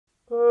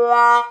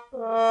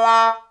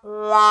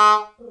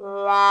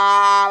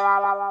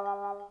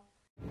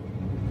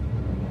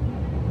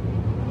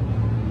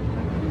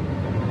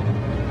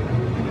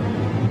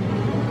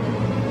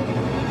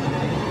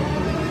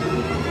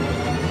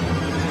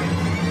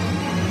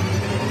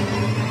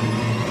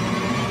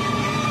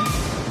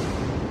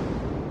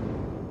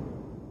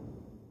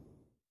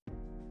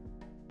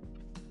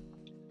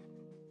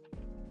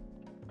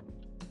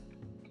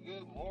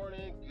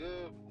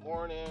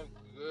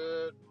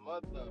Good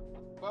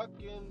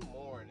motherfucking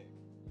morning.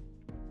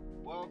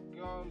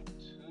 Welcome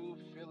to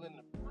Feeling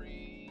the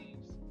Breeze.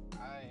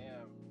 I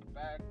am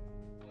back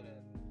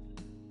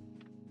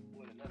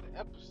with another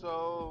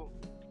episode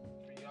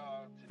for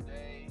y'all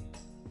today,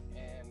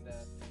 and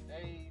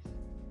today's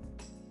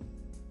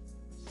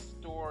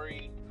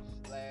story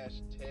slash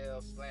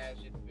tale slash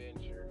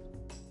adventure.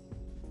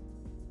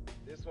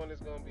 This one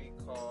is gonna be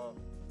called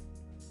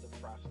The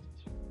Prostitute.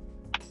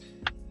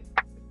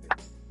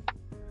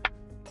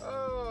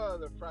 Oh,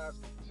 the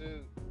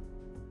prostitute.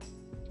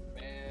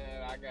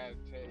 Man, I gotta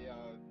tell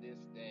y'all this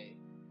day,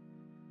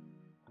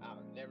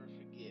 I'll never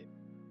forget.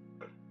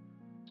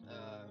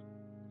 Uh,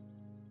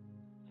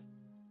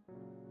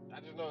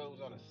 I just know it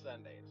was on a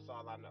Sunday. That's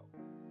all I know.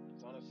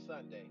 It's on a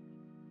Sunday.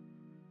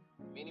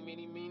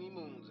 Many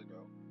moons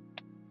ago.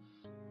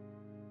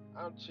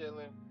 I'm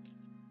chilling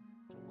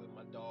with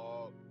my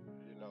dog.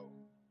 You know,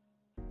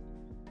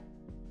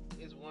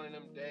 it's one of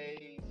them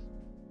days.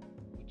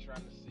 We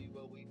trying to see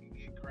what we can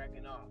get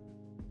cracking off.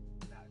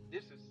 Now,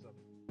 this is some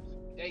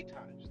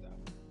daytime stuff.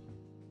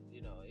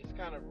 You know, it's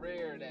kind of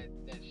rare that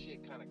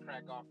shit kind of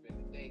crack off in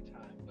the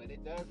daytime, but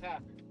it does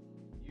happen.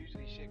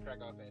 Usually shit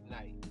crack off at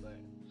night, but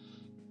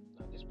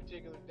on this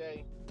particular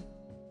day,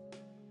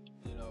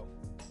 you know,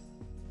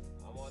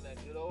 I'm on that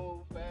good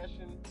old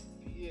fashioned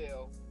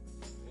PL,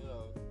 you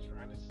know,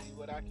 trying to see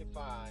what I can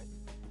find.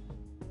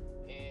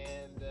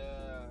 And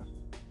as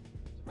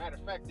a matter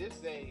of fact, this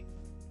day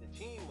the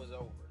team was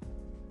over.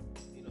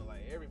 You know,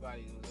 like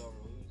everybody was over.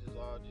 We was just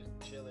all just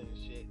chilling and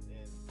shit.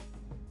 And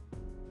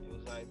it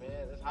was like,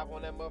 man, let's hop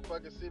on that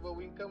motherfucker and see what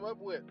we can come up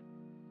with.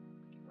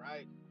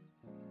 Right?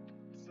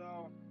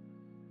 So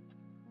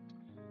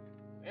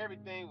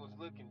everything was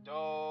looking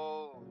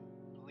dull,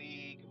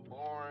 bleak, and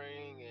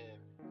boring,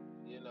 and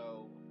you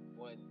know,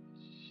 when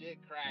shit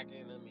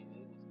cracking, I mean,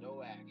 it was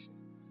no action.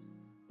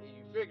 And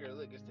you figure,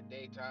 look, it's the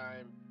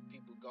daytime,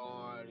 people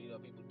gone, you know,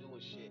 people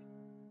doing shit.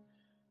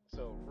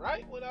 So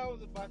right when I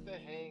was about to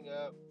hang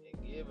up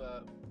and give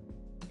up,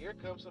 here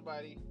comes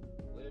somebody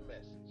with a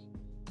message.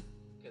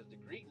 Because the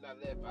greeting I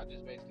left, I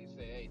just basically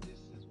say, hey, this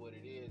is what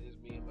it is. It's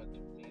me and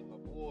my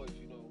boys,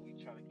 you know,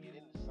 we trying to get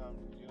into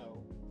something, you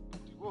know,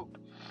 whoop.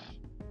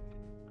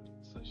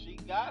 So she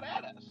got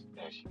at us.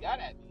 She got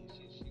at me.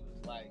 She was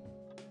like,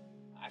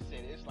 I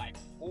said, it's like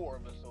four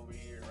of us over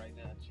here right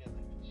now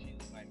chilling. And she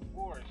was like,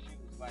 four. And she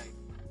was like,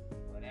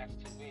 well, that's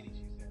too many.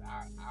 She said,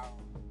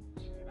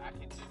 I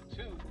can do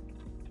two.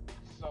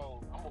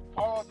 So I'm gonna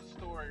pause the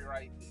story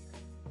right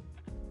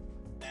there.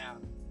 Now,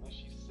 when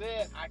she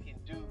said I can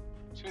do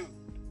two,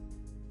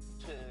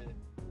 to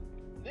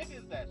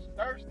niggas that's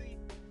thirsty,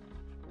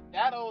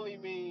 that only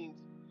means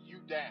you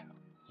down.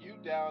 You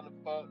down to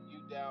fuck,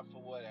 you down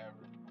for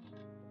whatever.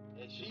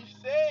 And she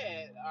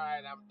said, all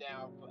right, I'm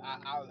down.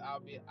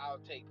 I'll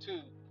take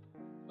two,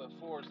 but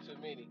four is too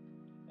many.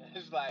 And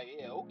it's like,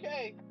 yeah,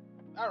 okay,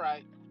 all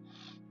right.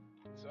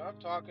 So I'm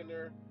talking to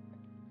her,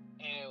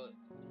 and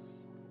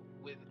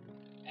with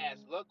as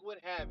luck would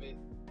have it,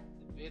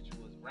 the bitch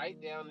was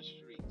right down the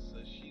street, so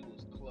she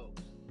was close.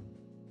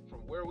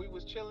 From where we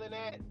was chilling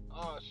at,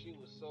 oh, she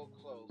was so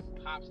close.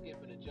 Hop,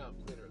 skip, and a jump,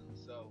 literally.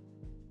 So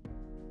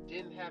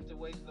didn't have to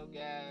waste no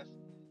gas.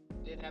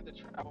 Didn't have to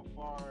travel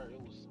far. It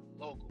was some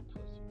local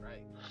pussy,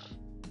 right?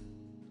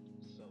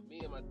 So me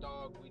and my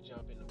dog, we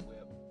jump in the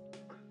whip.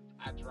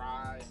 I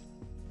drive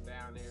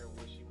down there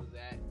where she was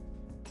at,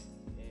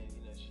 and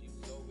you know she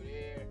was over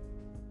there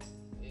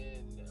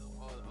in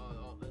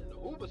on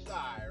the Uber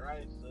side,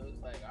 right? So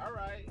it's like, all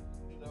right,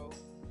 you know,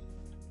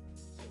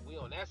 so we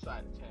on that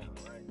side of town,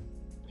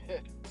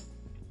 right?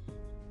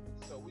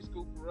 So we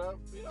scoop her up,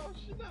 you know,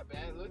 she's not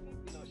bad looking,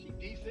 you know, she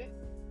decent,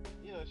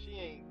 you know, she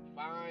ain't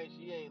fine,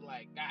 she ain't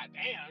like,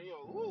 goddamn, you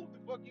know, ooh, the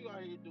fuck you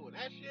out here doing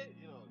that shit,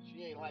 you know,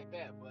 she ain't like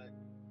that, but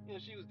you know,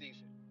 she was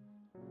decent.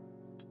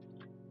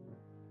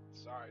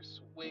 Sorry,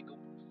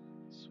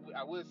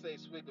 I would say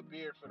swig of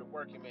beer for the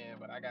working man,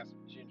 but I got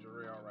some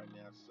ginger ale right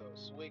now. So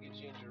swig of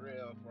ginger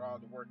ale for all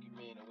the working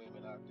men and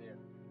women out there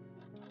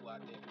who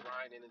out there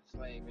grinding and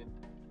slaving,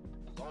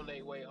 who's on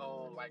their way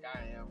home like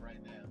I am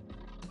right now.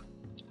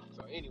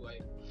 So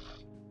anyway,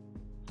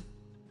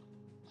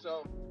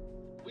 so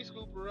we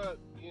scoop her up.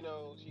 You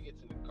know, she gets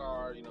in the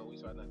car. You know, we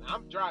start nothing.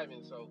 I'm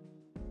driving, so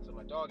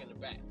my dog in the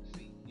back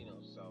seat. You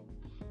know, so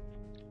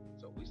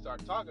we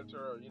start talking to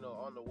her. You know,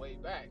 on the way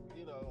back.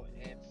 You know,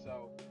 and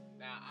so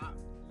now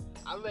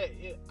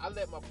I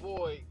let my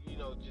boy, you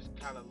know, just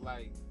kind of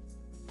like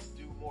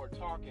do more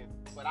talking,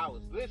 but I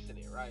was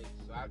listening, right?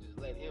 So I just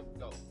let him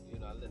go, you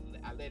know,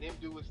 I let him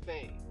do his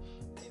thing,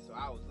 and so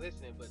I was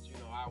listening, but you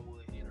know, I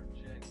would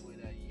interject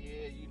with that,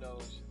 yeah, you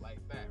shit like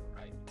that,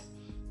 right?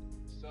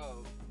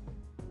 So,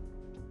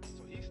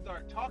 so he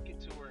started talking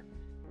to her,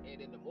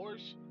 and then the more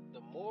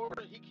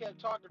he kept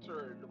talking to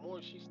her, the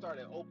more she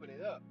started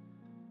opening up,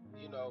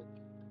 you know,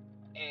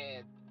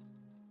 and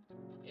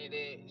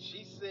then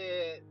she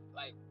said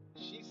like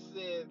she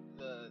said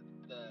the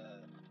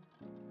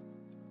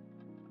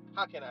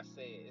how can I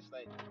say it? It's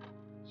like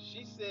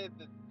she said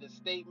the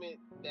statement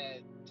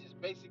that just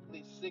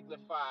basically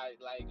signified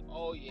like,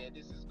 oh yeah,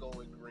 this is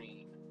going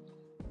green.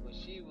 When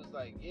she was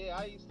like, yeah,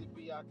 I used to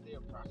be out there,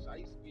 I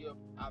used to be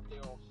out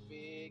there on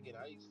Fig, and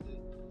I used to,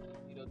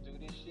 do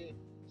this shit.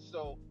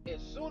 So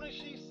as soon as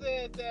she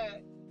said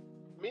that,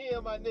 me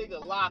and my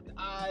nigga locked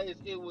eyes.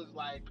 It was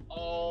like,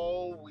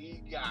 oh,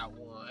 we got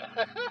one.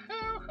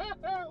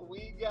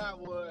 We got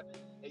one.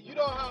 And you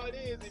know how it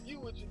is if you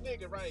with your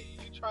nigga, right?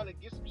 You trying to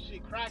get some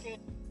shit cracking,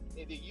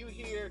 and then you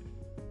hear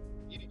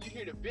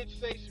the bitch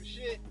say some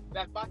shit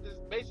that's about to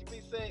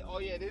basically say, oh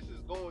yeah, this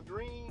is going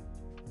green.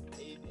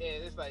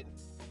 And it's like,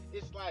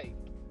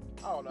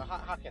 I don't know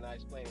how can I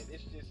explain it.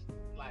 It's just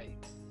like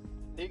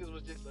niggas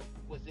was just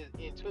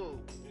in tune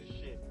with this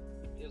shit.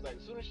 It was like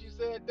as soon as she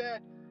said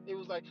that, it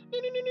was like,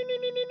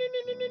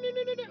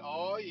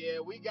 oh yeah,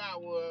 we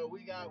got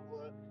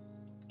one.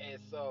 And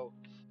so,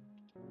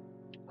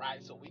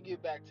 right, so we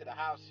get back to the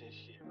house and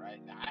shit, right?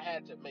 Now I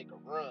had to make a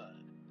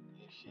run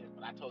and shit,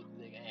 but I told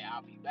the nigga, hey,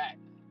 I'll be back.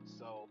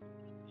 So,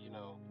 you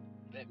know,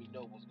 let me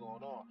know what's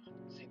going on.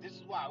 See, this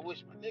is why I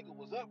wish my nigga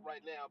was up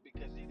right now,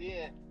 because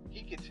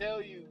he could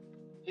tell you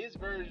his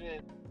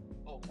version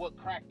of what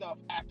cracked off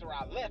after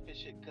I left and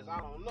shit, because I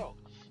don't know.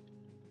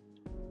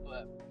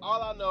 But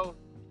all I know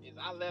is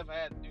I left, I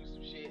had to do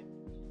some shit,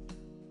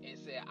 and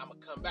said I'm gonna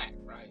come back,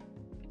 right?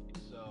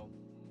 So,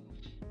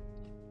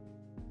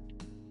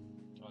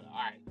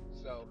 alright,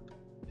 so,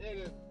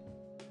 nigga,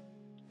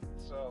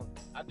 so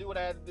I do what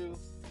I had to do.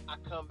 I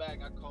come back,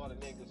 I call the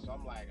nigga, so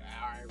I'm like,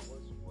 alright,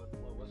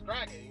 what's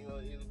cracking?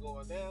 Is it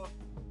going down?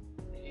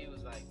 And he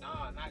was like,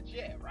 nah, not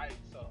yet, right?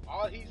 So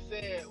all he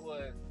said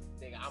was,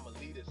 nigga, I'ma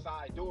leave the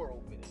side door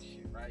open and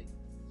shit, right?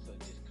 So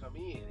just come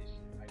in and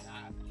shit. Like,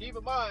 keep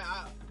in mind,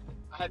 I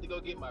had to go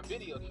get my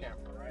video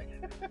camera, right?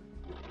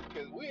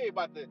 Because we ain't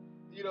about to,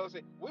 what I'm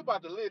saying? We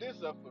about to live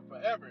this up for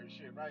forever and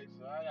shit, right?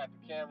 So I got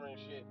the camera and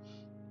shit.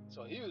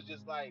 So he was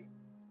just like,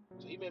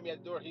 so he met me at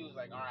the door. He was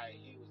like, all right.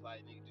 He was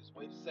like, nigga, just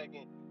wait a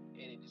second,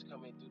 and then just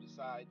come in through the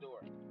side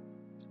door.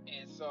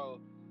 And so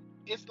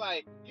it's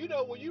like,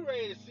 when you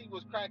ready to see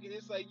what's cracking,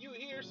 it's like you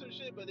hear some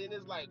shit, but then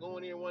it's like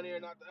going in one ear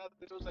and out the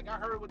other. So it's like I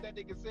heard what that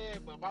nigga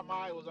said, but my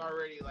mind was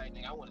already like,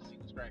 nigga, I want to see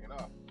what's cracking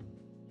off.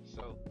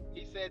 So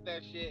he said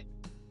that shit.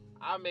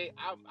 I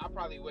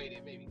probably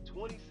waited maybe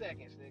 20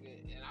 seconds,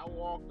 nigga, and I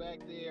walked back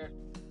there,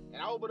 and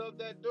I opened up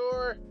that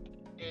door,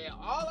 and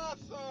all I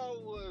saw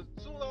was,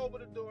 as soon as I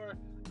opened the door,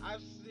 I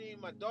seen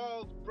my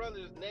dog's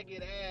brother's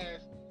naked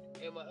ass,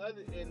 and my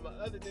other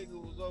nigga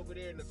was over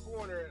there in the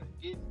corner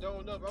getting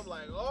doned up. I'm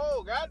like,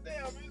 oh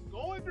goddamn, it's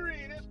going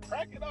green, it's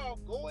cracking off,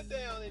 going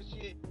down and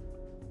shit.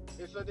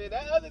 And so then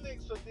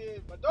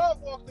my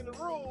dog walked in the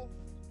room,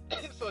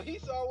 so he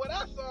saw what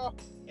I saw,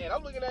 and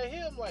I'm looking at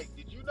him like,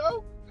 did you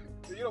know?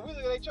 We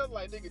looking at each other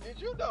like, nigga, did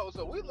you know?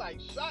 So we like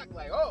shocked,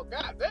 like, oh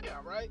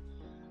goddamn, right?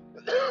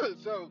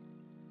 so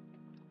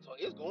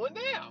it's going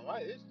down,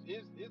 right?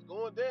 It's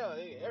going down.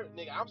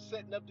 Nigga, I'm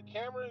setting up the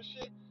camera and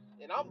shit,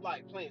 and I'm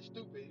like playing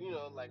stupid,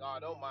 like, oh,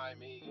 don't mind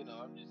me,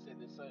 I'm just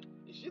sitting there.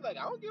 And she like,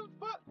 I don't give a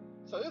fuck.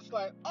 So it's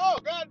like, oh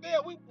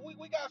goddamn, we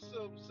got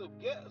some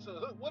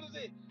what is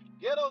it?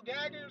 Ghetto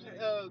gaggers,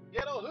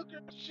 ghetto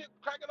hookers, shit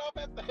cracking off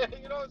at the,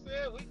 you know what I'm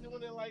saying? We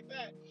doing it like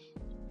that,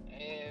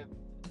 and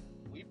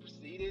we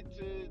proceeded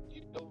to,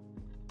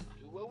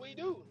 do what we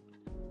do.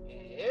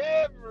 And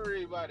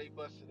everybody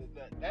busted a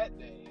nut that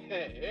day.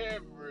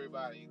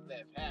 Everybody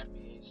left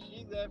happy, and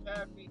she left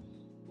happy.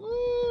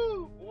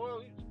 Woo, boy,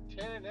 we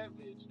tearing that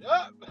bitch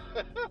up.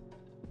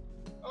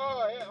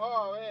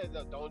 Oh yeah,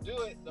 no, don't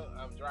do it. No,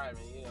 I'm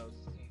driving,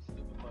 these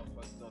stupid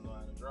motherfuckers don't know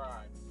how to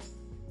drive.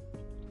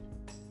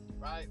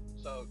 Right?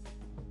 So,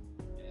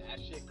 yeah, that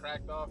shit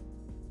cracked off.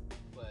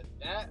 But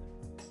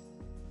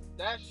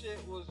that shit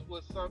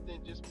was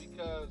something, just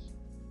because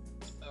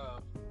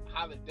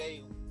how the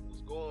day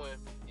was going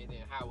and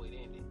then how it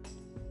ended.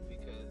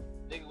 Because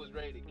nigga was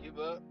ready to give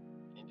up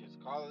and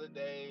just call it a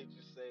day,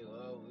 just say,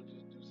 well, we'll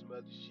just do some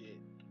other shit.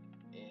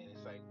 And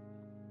it's like,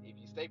 if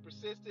you stay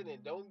persistent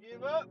and don't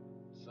give up,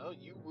 so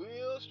you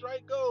will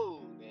strike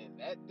gold. And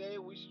that day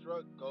we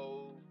struck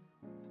gold,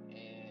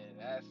 and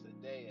that's the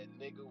day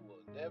a nigga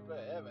will never,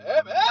 ever,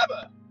 ever,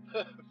 ever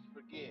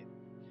forget.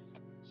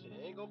 Shit,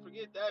 ain't gonna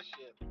forget that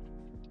shit.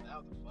 That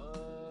was a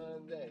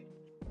fun day.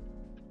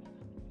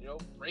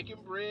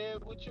 Breaking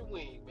bread with your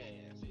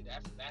wingman. See,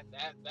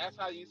 that's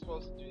how you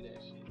supposed to do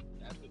that shit.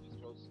 That's what you're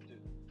supposed to do.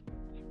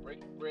 You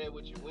break bread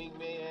with your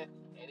wingman,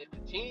 and if the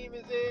team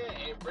is there,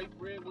 and break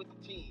bread with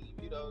the team.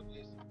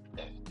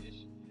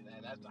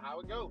 That's how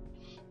it go.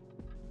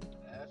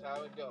 That's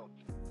how it go.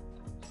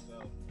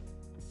 So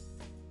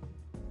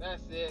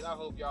that's it. I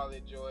hope y'all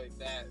enjoyed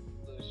that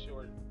little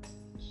short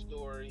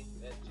story,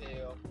 that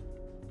tale.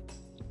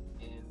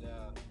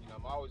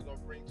 always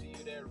gonna bring to you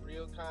that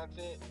real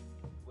content,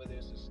 whether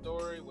it's a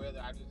story, whether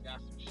I just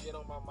got some shit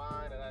on my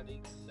mind that I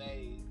need to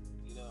say.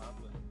 You know,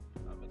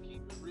 I'm gonna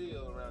keep it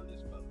real around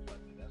this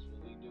motherfucker. That's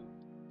what we do.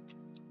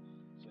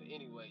 So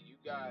anyway, you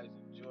guys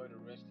enjoy the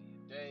rest of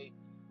your day.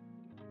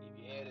 If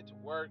you're headed to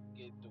work,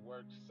 get to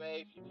work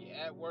safe. If you're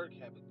at work,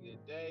 have a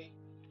good day,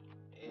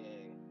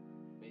 and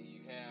may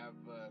you have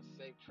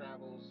safe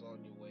travels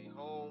on your way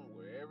home,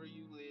 wherever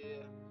you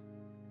live.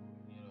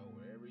 You know,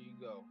 wherever you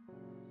go.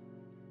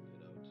 You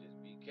know,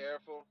 just be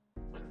careful.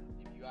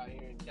 If you out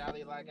here in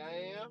Cali like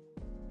I am,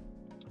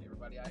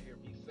 everybody out here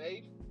be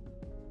safe.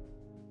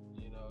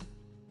 You know,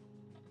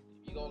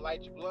 if you gonna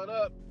light your blunt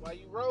up while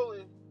you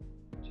rolling,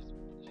 just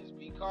just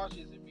be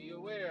cautious and be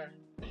aware.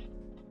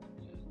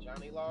 Because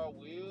Johnny Law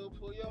will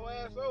pull your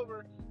ass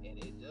over, and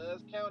it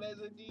does count as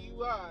a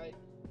DUI.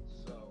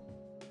 So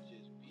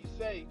just be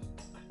safe.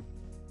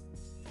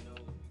 You know,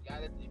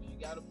 if you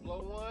gotta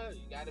blow one,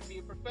 you gotta be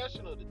a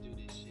professional to do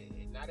this shit.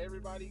 And not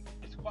everybody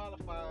is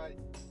qualified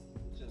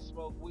to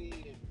smoke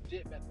weed and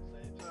dip at the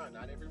same time.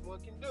 Not everyone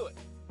can do it.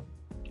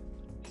 You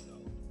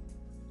know,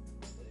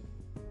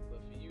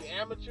 but for you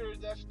amateurs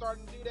that's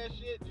starting to do that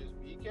shit, just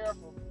be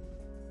careful.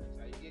 That's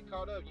how you get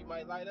caught up. You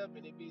might light up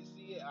and it be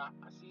a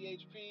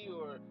CHP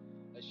or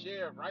a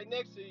sheriff right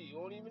next to you. You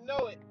won't even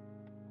know it.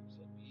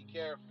 So be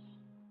careful.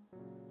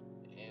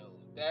 And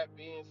with that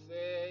being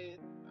said,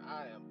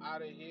 I am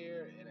out of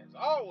here. And as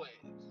always,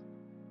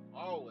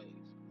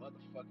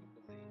 motherfucking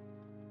believe.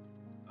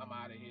 I'm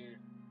out of here.